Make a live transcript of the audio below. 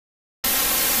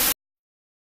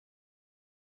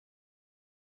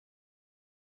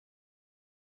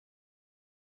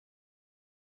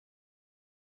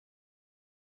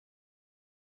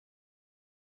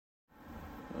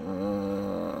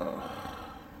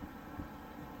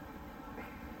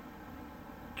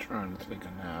Trying to take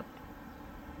a nap.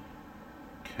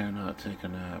 Cannot take a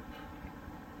nap.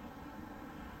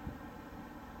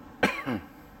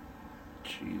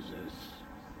 Jesus.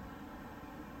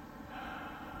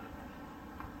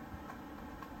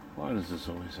 Why does this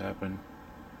always happen?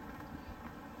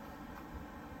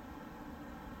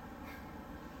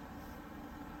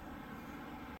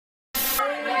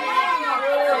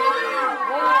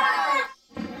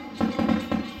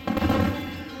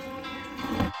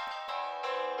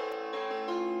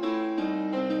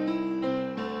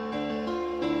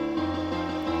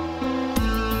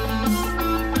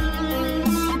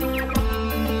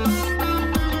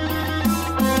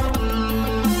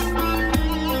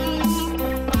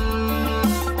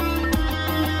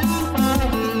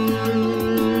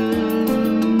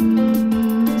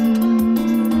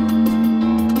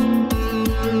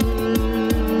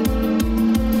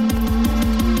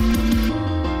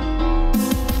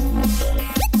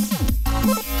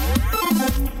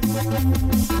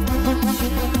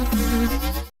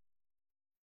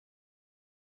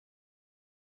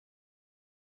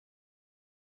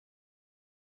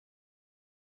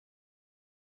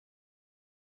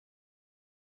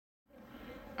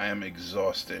 I am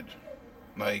exhausted.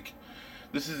 Like,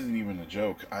 this isn't even a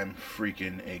joke. I'm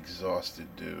freaking exhausted,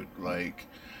 dude. Like,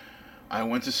 I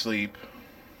went to sleep.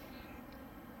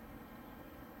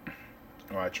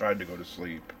 Or I tried to go to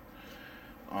sleep.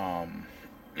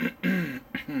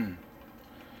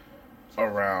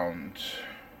 Around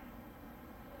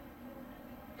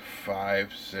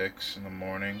 5, 6 in the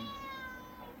morning.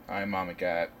 I'm Mama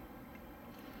Cat.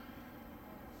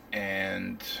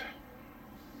 And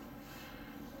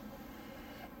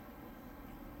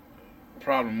the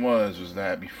problem was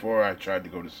that before I tried to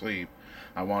go to sleep,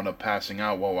 I wound up passing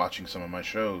out while watching some of my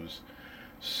shows.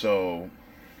 So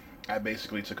I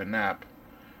basically took a nap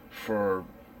for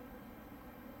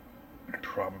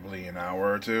probably an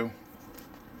hour or two.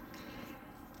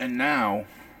 And now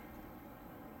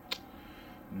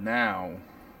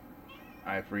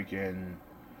I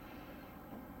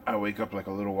wake up like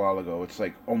a little while ago. It's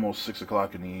like almost 6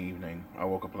 o'clock in the evening. I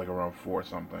woke up like around 4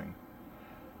 something.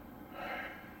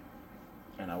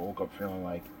 And I woke up feeling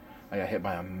like I got hit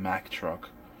by a Mack truck.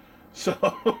 So,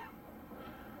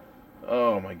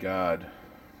 oh my God.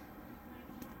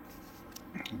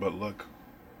 But look.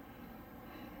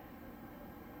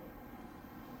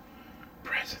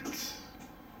 Presents.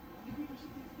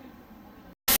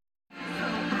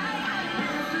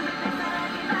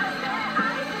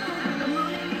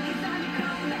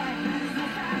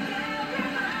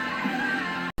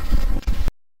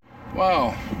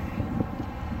 Wow.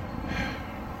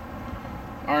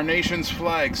 Our nation's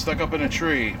flag stuck up in a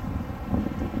tree.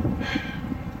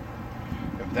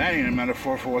 If that ain't a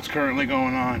metaphor for what's currently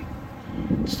going on.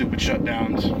 Stupid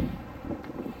shutdowns.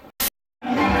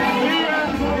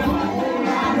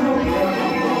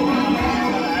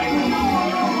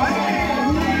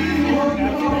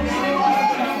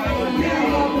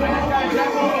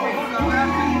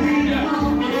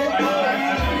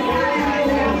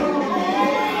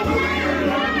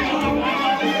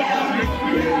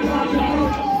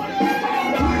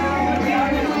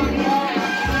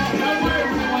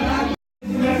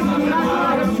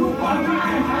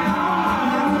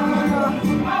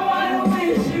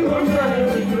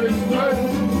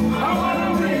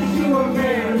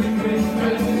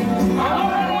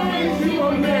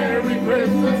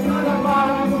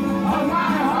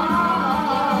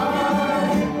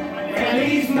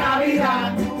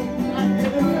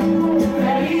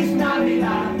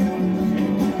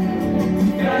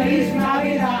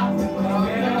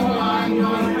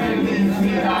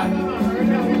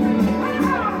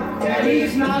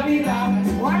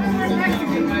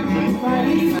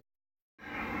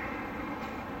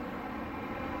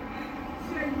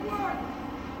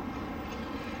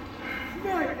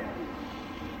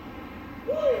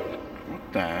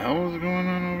 What the hell is going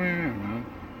on over here, man?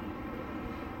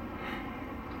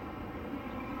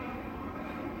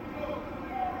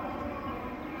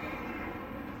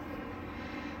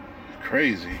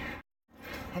 Crazy.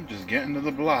 I'm just getting to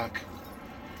the block.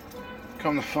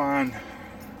 Come to find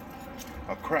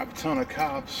a crap ton of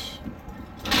cops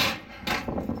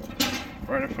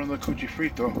right in front of the Cuchi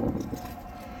Frito.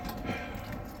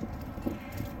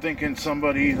 Thinking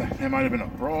there might have been a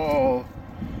brawl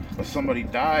or somebody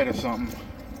died or something.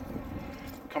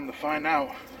 Come to find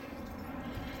out,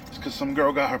 it's because some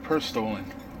girl got her purse stolen.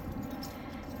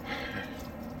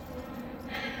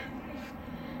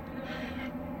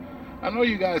 I know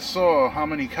you guys saw how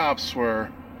many cops were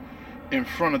in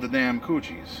front of the damn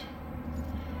Coochies.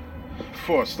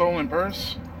 For a stolen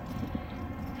purse?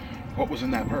 What was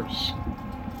in that purse?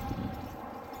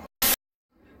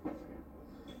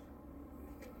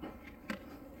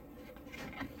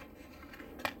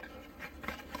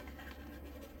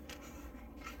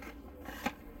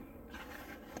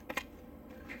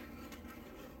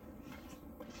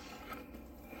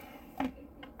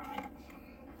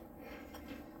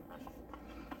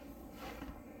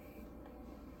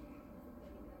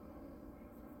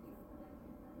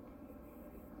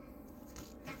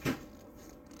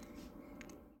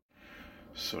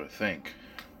 sort of think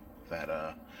that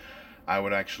I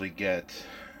would actually get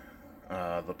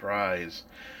the prize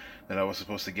that I was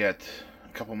supposed to get a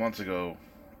couple months ago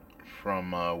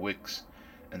from Wicks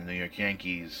and the New York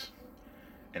Yankees,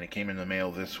 and it came in the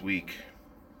mail this week.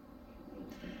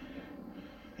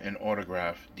 An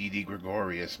autograph, Didi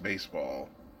Gregorius baseball.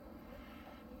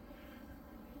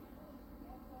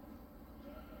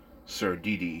 Sir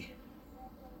Didi.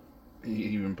 He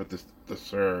even put the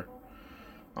Sir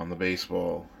on the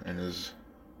baseball and his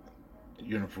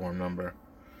uniform number.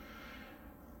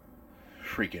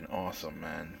 Freaking awesome,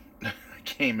 man. I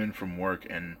came in from work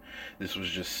and this was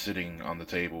just sitting on the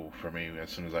table for me as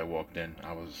soon as I walked in.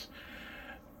 I was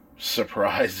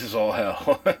surprised as all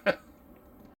hell.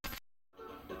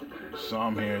 So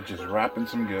I'm here just wrapping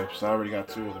some gifts. I already got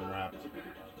 2 of them wrapped.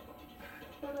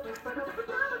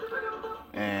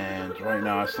 And right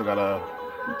now I still got a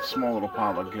small little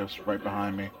pile of gifts right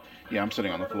behind me. Yeah, I'm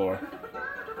sitting on the floor.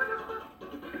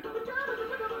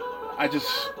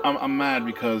 I'm mad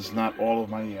because not all of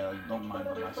my, don't mind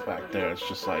the mess back there. It's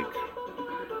just like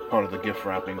part of the gift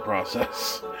wrapping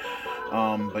process.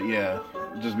 But yeah,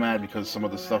 just mad because some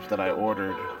of the stuff that I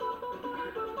ordered,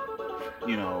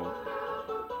 you know,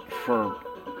 for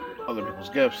other people's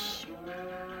gifts,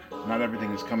 not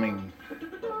everything is coming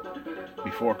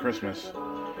before Christmas.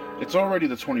 It's already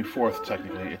the 24th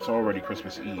technically. It's already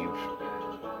Christmas Eve.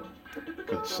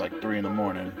 Because it's like 3 in the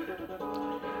morning.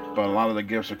 But a lot of the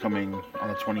gifts are coming on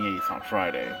the 28th, on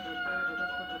Friday.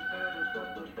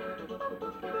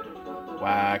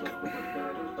 Whack.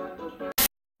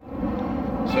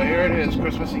 So here it is,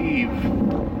 Christmas Eve.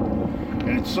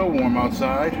 And it's so warm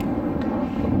outside.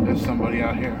 There's somebody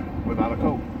out here without a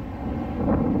coat.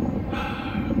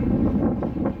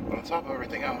 But on top of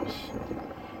everything else,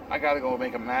 I gotta go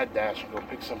make a mad dash and go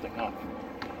pick something up.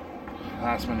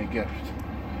 Last minute gift.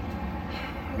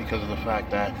 Because of the fact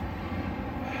that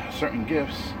certain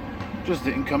gifts just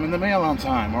didn't come in the mail on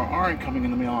time or aren't coming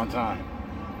in the mail on time.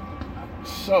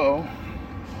 So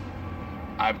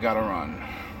I've got to run.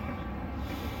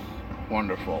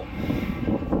 Wonderful.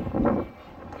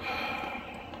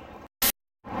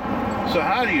 So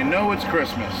how do you know it's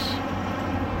Christmas?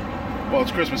 Well,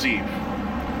 it's Christmas Eve.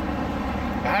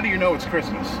 How do you know it's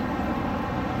Christmas?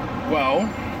 Well,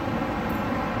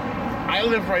 I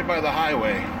live right by the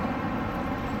highway.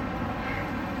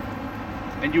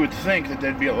 And you would think that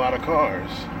there'd be a lot of cars.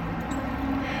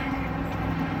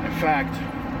 In fact,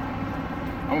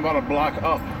 I'm about a block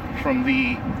up from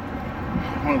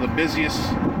one of the busiest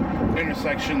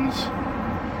intersections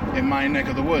in my neck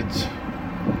of the woods.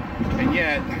 And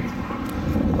yet,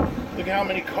 look at how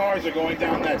many cars are going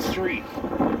down that street.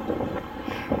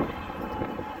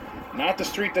 Not the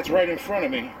street that's right in front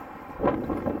of me,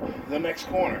 the next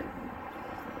corner.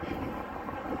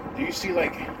 Do you see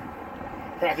like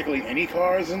practically any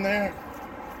cars in there?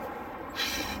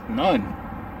 None.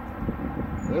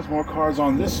 There's more cars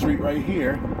on this street right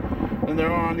here than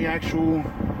there are on the actual,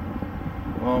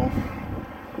 well,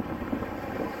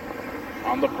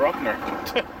 on the Bruckner.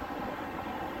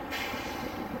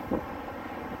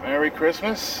 Merry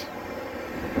Christmas.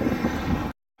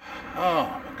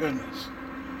 Oh my goodness.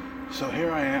 So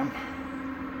here I am,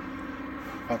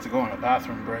 about to go on a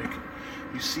bathroom break.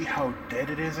 You see how dead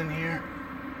it is in here?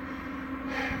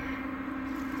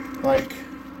 Like,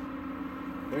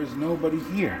 there's nobody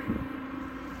here.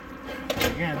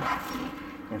 Again,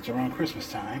 when it's around Christmas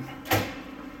time, it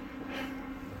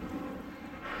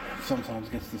sometimes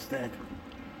gets this dead.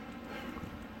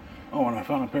 Oh, and I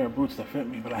found a pair of boots that fit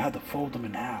me, but I had to fold them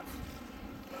in half.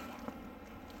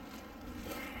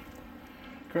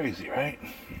 Crazy, right?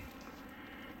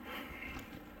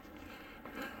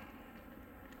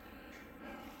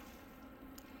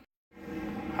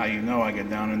 How you know I get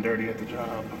down and dirty at the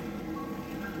job?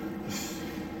 This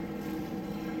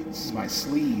is my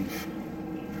sleeve.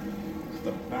 It's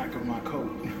the back of my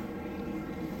coat.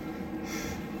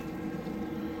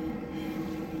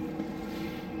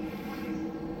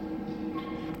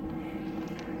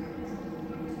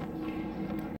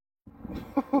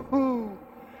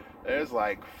 There's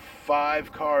like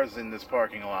 5 cars in this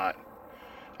parking lot.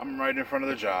 I'm right in front of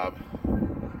the job.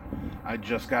 I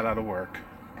just got out of work.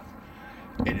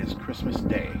 It is Christmas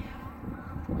Day.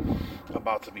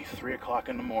 About to be 3 o'clock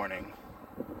in the morning.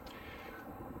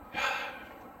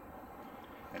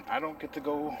 And I don't get to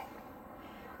go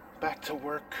back to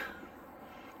work.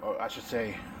 Or I should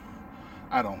say,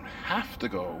 I don't have to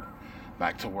go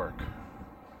back to work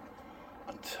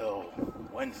until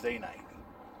Wednesday night.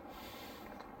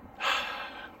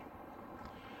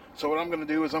 So what I'm going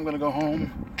to do is I'm going to go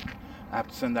home. I have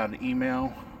to send out an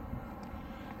email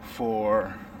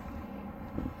for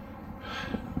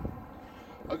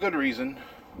good reason.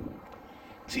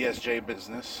 TSJ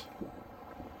business.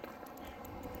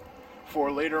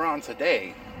 For later on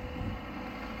today.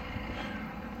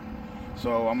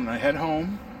 So I'm gonna head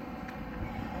home.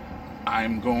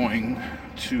 I'm going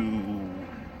to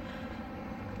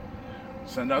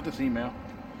send out this email,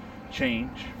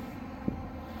 change,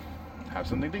 have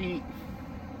something to eat,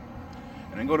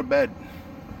 and then go to bed.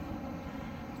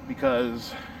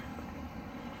 Because,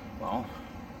 well,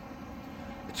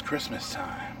 it's Christmas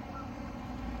time.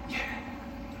 Yeah.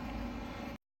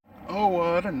 Oh,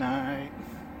 what a night.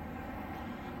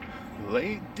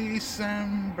 Late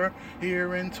December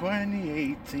here in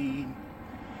 2018.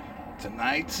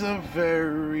 Tonight's a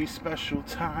very special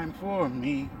time for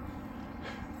me.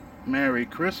 Merry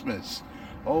Christmas.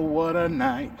 Oh, what a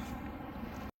night.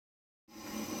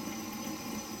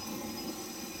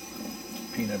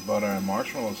 Peanut butter and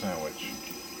marshmallow sandwich.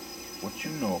 What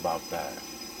you know about that?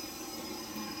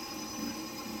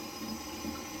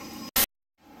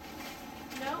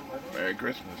 No. Merry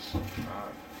Christmas.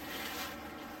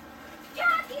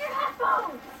 Jack, your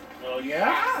headphones! Oh,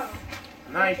 yeah?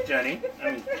 Nice, Jenny.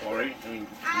 I mean, Corey. I mean,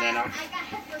 Nana. I got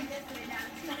headphones this way now.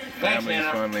 Thanks, Family's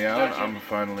Nana. finally out. Gotcha. I'm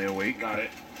finally awake. Got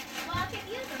it. Well, I can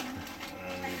use them.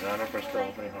 And Nana for still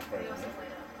opening her present.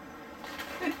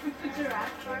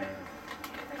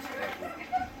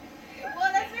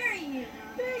 Well, that's very you.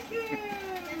 Thank you.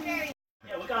 That's very.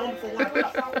 Yeah, we got home for 1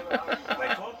 o'clock.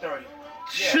 Like 12:30.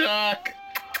 Chuck!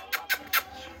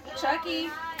 Chucky.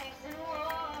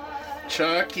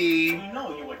 Chucky! We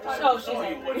know you were tired. Oh, We saw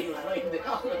you when you was laying down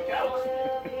on the couch.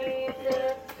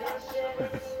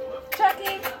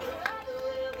 Chucky.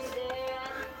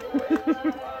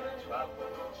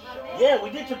 Yeah, we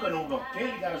did took an Uber.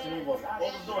 Katie got us an Uber. What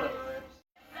was doing it?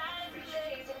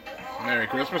 Merry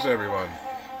Christmas, everyone.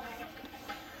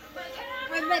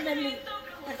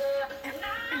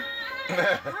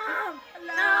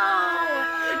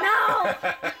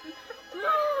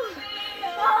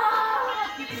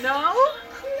 No?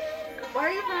 Why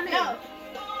are you running? No.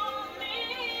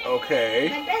 Okay.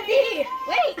 Bendy,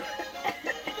 wait.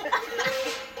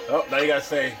 Oh, now you gotta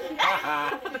say.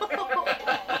 I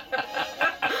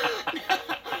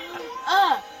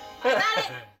got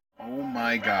it. Oh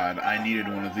my god, I needed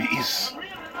one of these.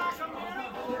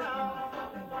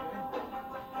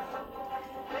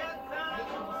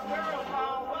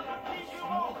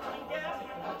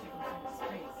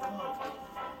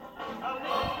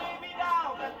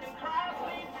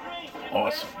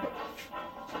 Awesome.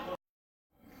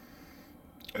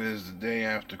 It is the day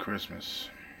after Christmas.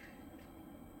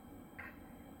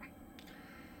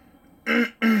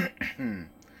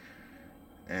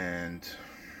 And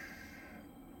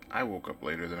I woke up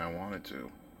later than I wanted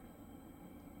to.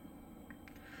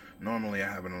 Normally I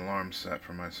have an alarm set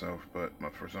for myself, but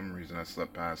for some reason I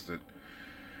slept past it.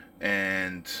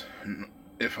 And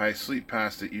if I sleep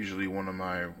past it, usually one of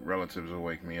my relatives will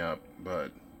wake me up,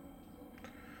 but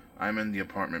I'm in the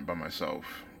apartment by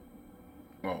myself.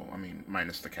 Well, I mean,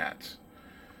 minus the cats.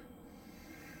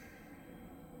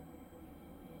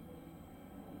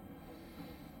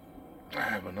 I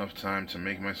have enough time to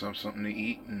make myself something to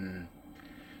eat and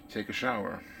take a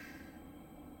shower.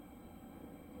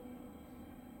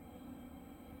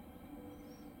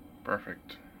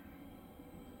 Perfect.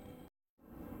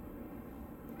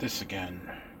 This again.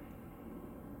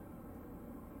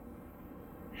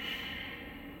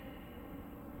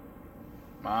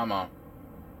 Mama.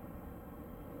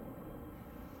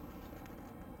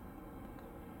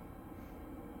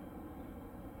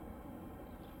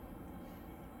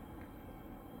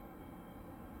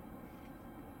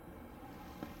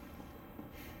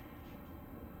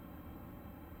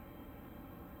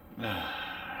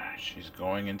 She's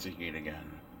going into heat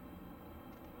again.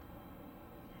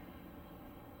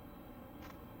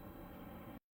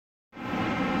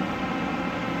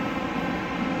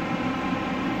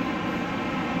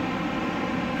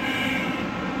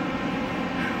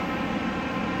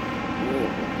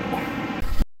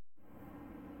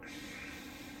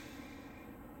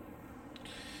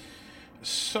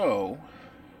 So,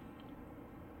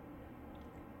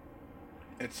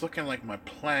 it's looking like my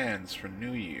plans for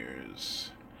New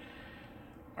Year's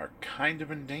are kind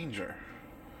of in danger.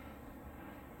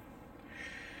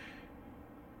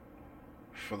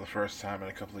 For the first time in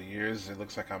a couple of years, it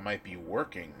looks like I might be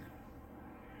working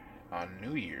on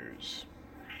New Year's.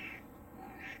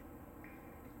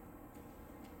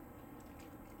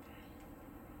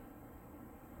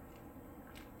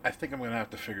 I think I'm going to have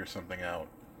to figure something out.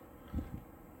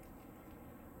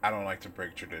 I don't like to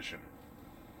break tradition.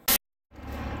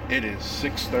 It is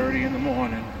 6:30 in the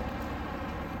morning.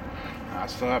 I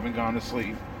still haven't gone to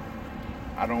sleep.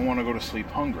 I don't want to go to sleep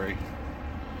hungry.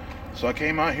 So I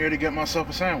came out here to get myself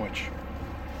a sandwich.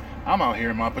 I'm out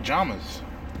here in my pajamas.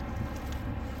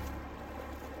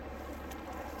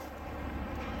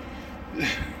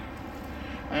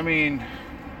 I mean,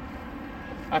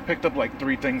 I picked up like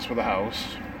 3 things for the house.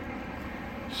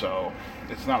 So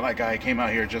it's not like I came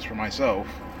out here just for myself.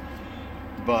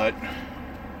 But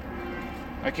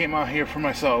I came out here for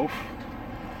myself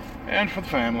and for the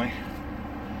family.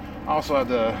 I also had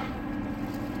to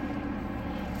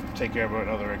take care of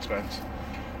another expense.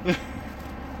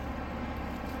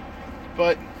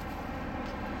 But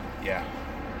yeah,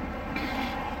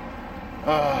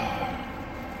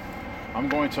 I'm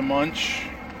going to munch.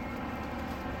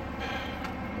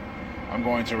 I'm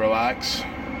going to relax.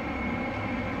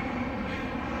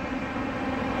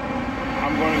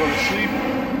 I'm going to go to sleep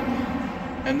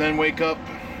and then wake up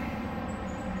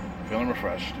feeling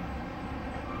refreshed.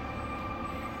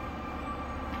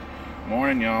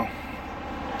 Morning, y'all.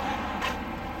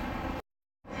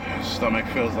 Stomach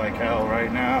feels like hell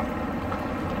right now,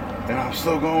 and I'm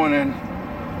still going in.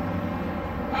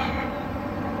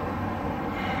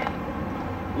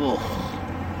 Ugh.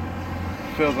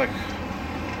 Feels like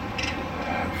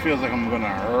I'm gonna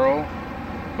hurl,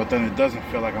 but then it doesn't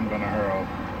feel like I'm gonna hurl.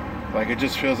 Like, it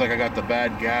just feels like I got the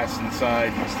bad gas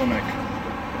inside my stomach.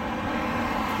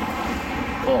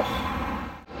 Ugh.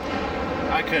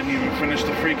 I couldn't even finish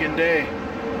the freaking day.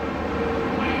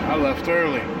 I left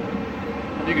early.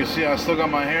 You can see I still got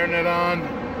my hairnet on,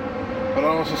 but I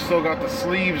also still got the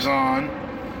sleeves on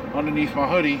underneath my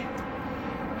hoodie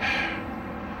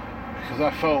because I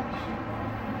felt,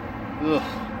 ugh,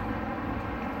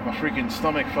 my freaking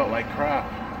stomach felt like crap.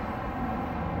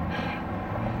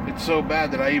 It's so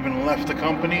bad that I even left the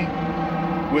company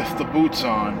with the boots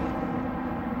on.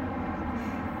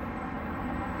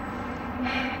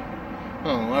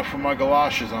 Oh, left with my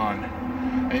galoshes on.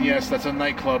 And yes, that's a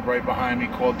nightclub right behind me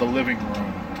called The Living Room.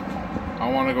 I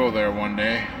want to go there one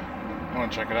day. I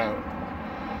want to check it out.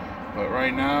 But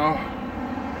right now,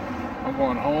 I'm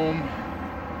going home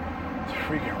to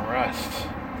freaking rest.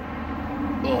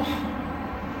 Ugh.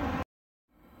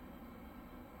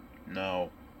 No.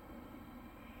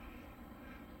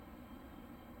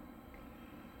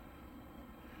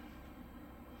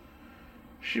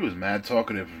 She was mad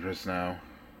talkative just now.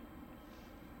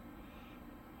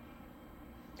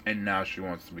 And now she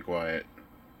wants to be quiet.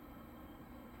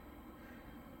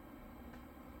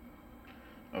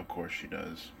 Of course she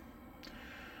does.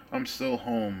 I'm still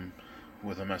home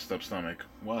with a messed up stomach.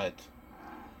 What?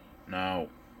 No.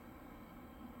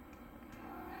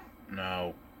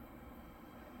 No.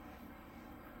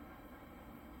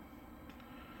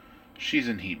 She's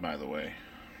in heat, by the way.